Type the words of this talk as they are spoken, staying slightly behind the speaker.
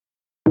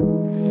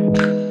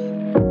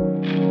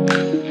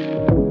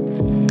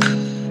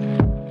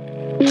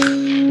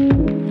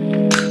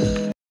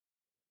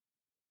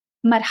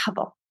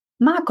مرحبا،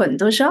 معكم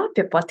دجا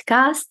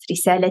ببودكاست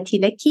رسالتي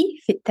لك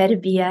في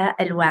التربية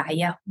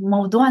الواعية.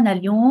 موضوعنا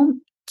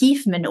اليوم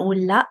كيف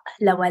منقول لأ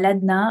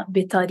لولدنا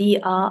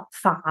بطريقة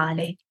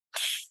فعالة.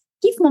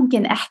 كيف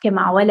ممكن أحكي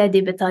مع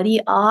ولدي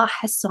بطريقة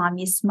حسه عم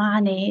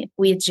يسمعني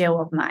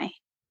ويتجاوب معي؟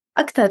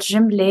 أكتر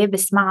جملة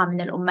بسمعها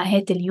من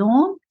الأمهات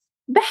اليوم: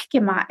 بحكي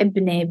مع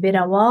ابني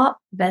برواق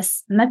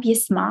بس ما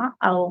بيسمع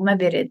أو ما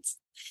برد.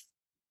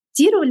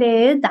 كتير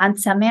ولاد عند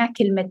سماع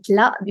كلمة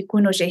لأ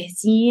بيكونوا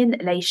جاهزين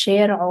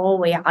ليشارعوا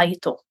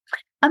ويعيطوا،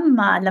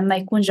 أما لما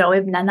يكون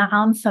جوابنا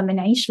نعم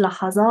فمنعيش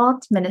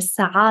لحظات من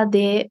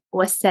السعادة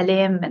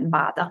والسلام من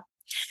بعدها.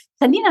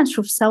 خلينا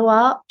نشوف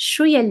سوا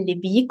شو يلي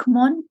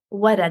بيكمن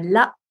ورا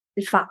اللأ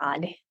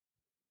الفعالة.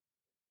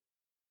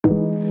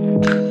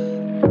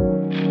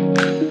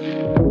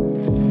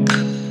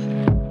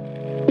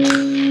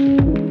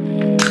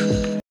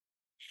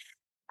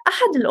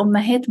 أحد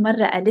الأمهات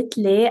مرة قالت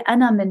لي: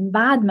 أنا من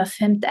بعد ما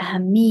فهمت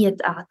أهمية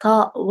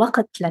إعطاء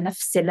وقت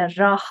لنفسي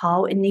للراحة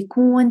وإني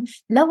يكون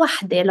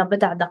لوحدي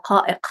لبضع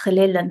دقائق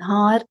خلال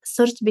النهار،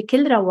 صرت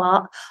بكل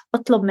رواق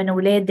أطلب من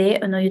أولادي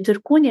إنه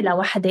يتركوني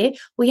لوحدي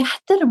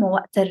ويحترموا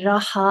وقت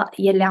الراحة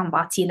يلي عم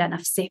بعطيه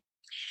لنفسي.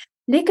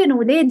 لكن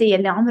أولادي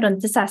يلي عمرهم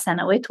 9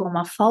 سنوات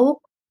وما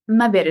فوق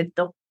ما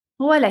بيردوا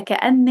ولا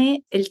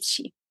كأني قلت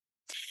شي.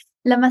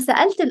 لما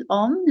سألت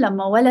الأم: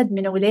 لما ولد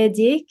من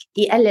ولادك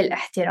يقلل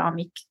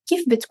احترامك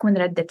كيف بتكون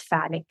ردة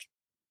فعلك؟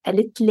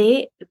 قالت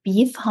لي: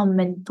 بيفهم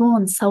من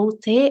تون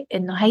صوتي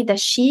إنه هيدا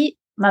الشيء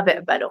ما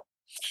بقبله.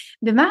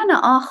 بمعنى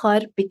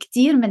آخر،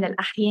 بكتير من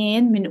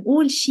الأحيان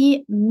منقول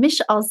شيء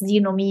مش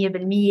قاصدينه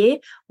 100%،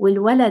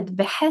 والولد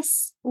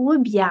بحس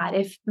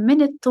وبيعرف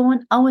من التون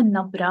أو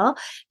النبرة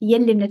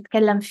يلي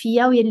بنتكلم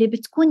فيها ويلي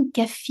بتكون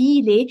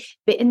كفيلة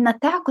بإنها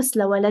تعكس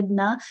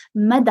لولدنا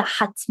مدى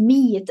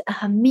حتمية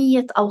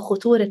أهمية أو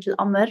خطورة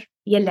الأمر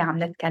يلي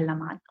عم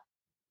نتكلم عنه.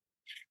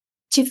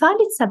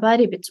 شيفالي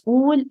سباري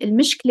بتقول: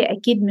 المشكلة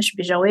أكيد مش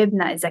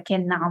بجوابنا إذا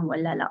كان نعم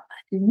ولا لا،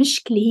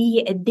 المشكلة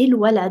هي قد ايه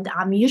الولد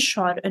عم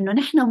يشعر إنه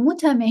نحن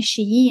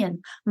متماشيين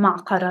مع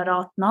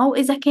قراراتنا،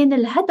 وإذا كان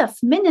الهدف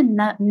من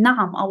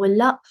النعم أو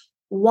اللا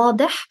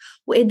واضح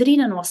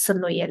وقادرين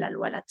نوصل له إياه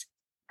للولد.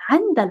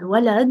 عند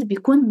الولد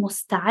بيكون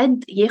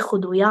مستعد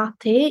ياخد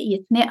ويعطي،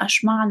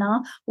 يتناقش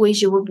معنا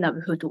ويجاوبنا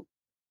بهدوء.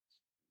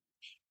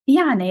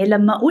 يعني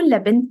لما أقول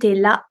لبنتي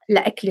لأ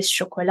لأكل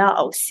الشوكولا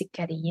أو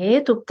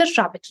السكريات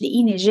وبترجع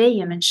بتلاقيني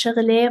جاية من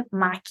شغلي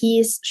مع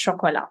كيس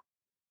شوكولا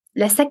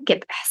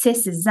لسكت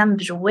إحساس الذنب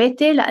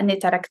جواتي لأني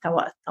تركتها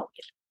وقت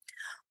طويل،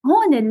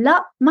 هون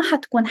اللأ ما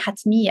حتكون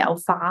حتمية أو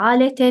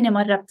فعالة. تاني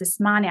مرة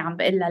بتسمعني عم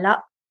بقلها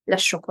لأ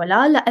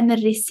للشوكولا لأن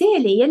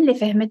الرسالة يلي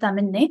فهمتها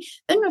مني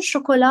إنه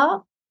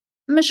الشوكولا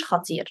مش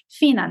خطير،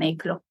 فينا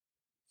ناكله.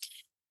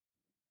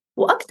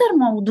 وأكتر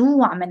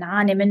موضوع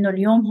منعاني منه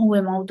اليوم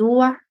هو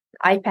موضوع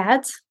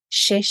الآيباد،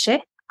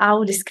 الشاشة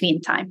أو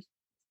السكرين تايم.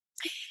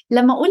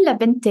 لما أقول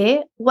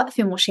لبنتي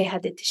وقفي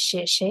مشاهدة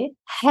الشاشة،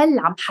 هل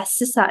عم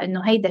حسسها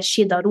إنه هيدا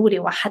الشي ضروري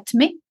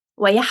وحتمي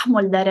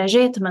ويحمل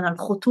درجات من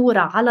الخطورة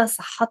على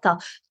صحتها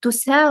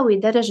تساوي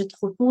درجة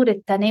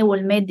خطورة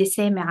تناول مادة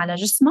سامة على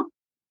جسمها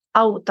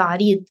أو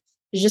تعريض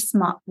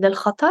جسمها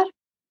للخطر؟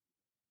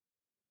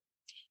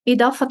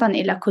 إضافة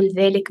إلى كل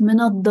ذلك،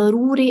 من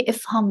الضروري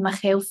أفهم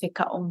مخاوفي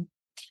كأم،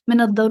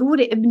 من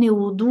الضروري ابني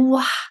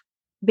وضوح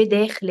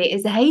بداخلي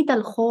إذا هيدا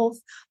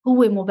الخوف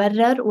هو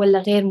مبرر ولا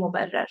غير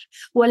مبرر،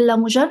 ولا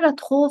مجرد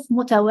خوف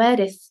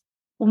متوارث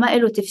وما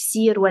إله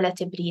تفسير ولا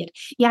تبرير.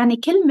 يعني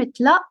كلمة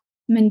لأ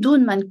من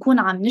دون ما نكون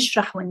عم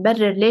نشرح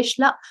ونبرر ليش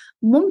لأ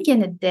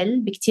ممكن تدل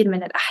بكتير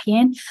من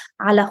الأحيان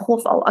على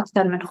خوف أو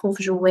أكثر من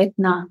خوف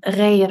جواتنا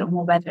غير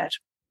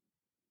مبرر.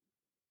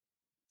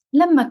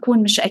 لما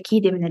أكون مش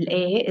أكيدة من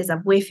الإيه إذا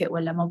بوافق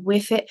ولا ما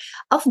بوافق،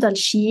 أفضل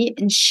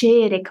شيء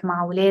نشارك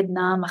مع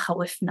أولادنا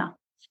مخاوفنا.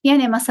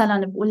 يعني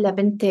مثلا بقول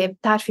لبنتي: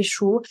 بتعرفي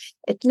شو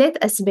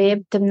 3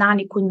 أسباب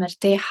تمنعني أكون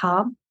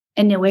مرتاحة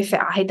إني وافق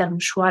على هيدا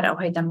المشوار أو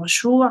هيدا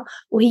المشروع،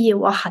 وهي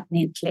 1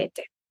 2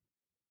 3.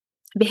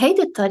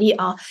 بهيدي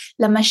الطريقة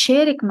لما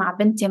شارك مع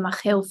بنتي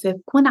مخاوفي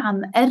بكون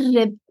عم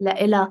قرب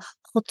لإلها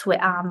خطوة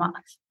أعمق،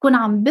 بكون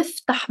عم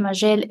بفتح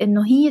مجال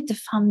إنه هي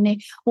تفهمني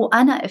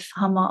وأنا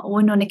أفهمها،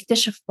 وإنه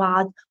نكتشف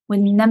بعض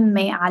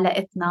وننمي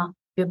علاقتنا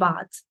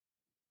ببعض.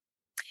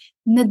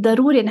 من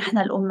الضروري نحن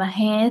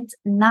الأمهات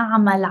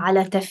نعمل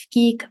على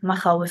تفكيك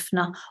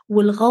مخاوفنا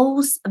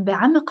والغوص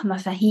بعمق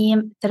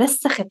مفاهيم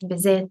ترسخت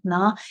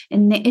بذاتنا،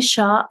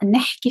 نناقشها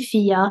نحكي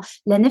فيها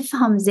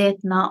لنفهم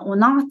ذاتنا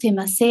ونعطي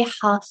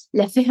مساحة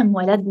لفهم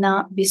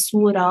ولدنا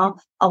بصورة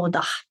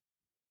أوضح.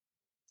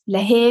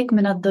 لهيك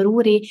من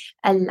الضروري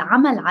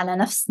العمل على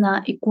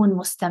نفسنا يكون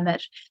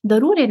مستمر،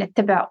 ضروري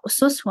نتبع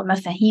أسس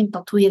ومفاهيم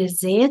تطوير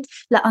الذات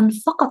لأن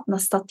فقط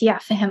نستطيع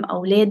فهم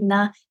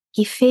أولادنا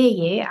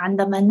كفاية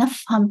عندما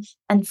نفهم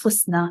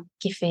أنفسنا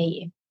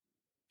كفاية.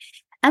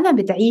 أنا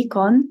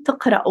بدعيكم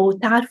تقرأوا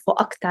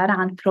وتعرفوا أكتر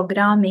عن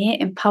بروجرامي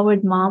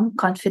Empowered Mom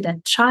Confident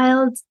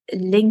Child.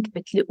 اللينك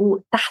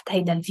بتلاقوه تحت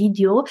هيدا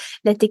الفيديو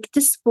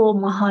لتكتسبوا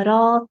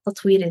مهارات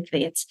تطوير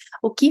الذات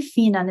وكيف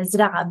فينا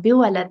نزرعها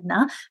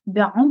بولدنا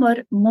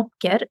بعمر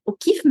مبكر،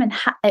 وكيف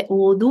منحقق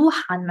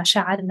وضوح عن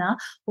مشاعرنا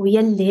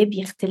ويلي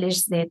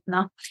بيختلج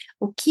ذاتنا،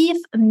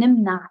 وكيف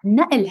منمنع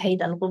نقل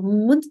هيدا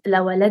الغموض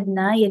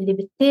لولدنا يلي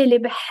بالتالي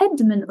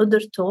بحد من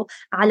قدرته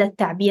على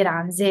التعبير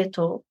عن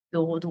ذاته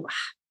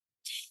بوضوح.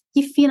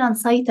 كيف فينا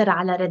نسيطر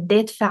على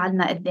ردات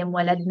فعلنا قدام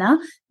ولدنا،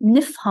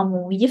 نفهمه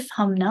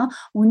ويفهمنا،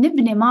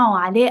 ونبني معه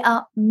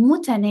علاقة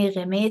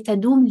متناغمة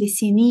تدوم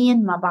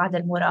لسنين ما بعد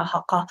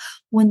المراهقة،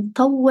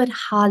 ونطور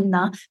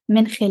حالنا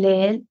من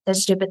خلال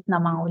تجربتنا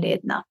مع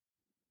أولادنا.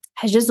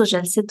 حجزوا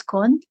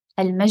جلستكن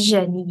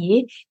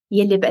المجانية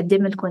يلي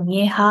بقدم لكم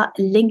إياها،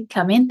 اللينك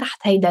كمان تحت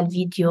هيدا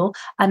الفيديو.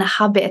 أنا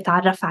حابة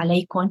أتعرف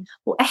عليكم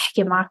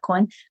وأحكي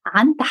معكم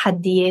عن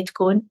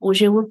تحدياتكم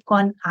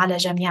وجاوبكم على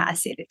جميع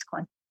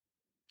أسئلتكم.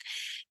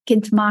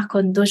 كنت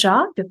معكم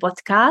ضجة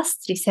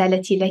ببودكاست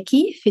رسالتي لك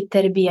في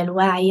التربية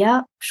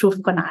الواعية.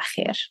 بشوفكن على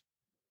خير.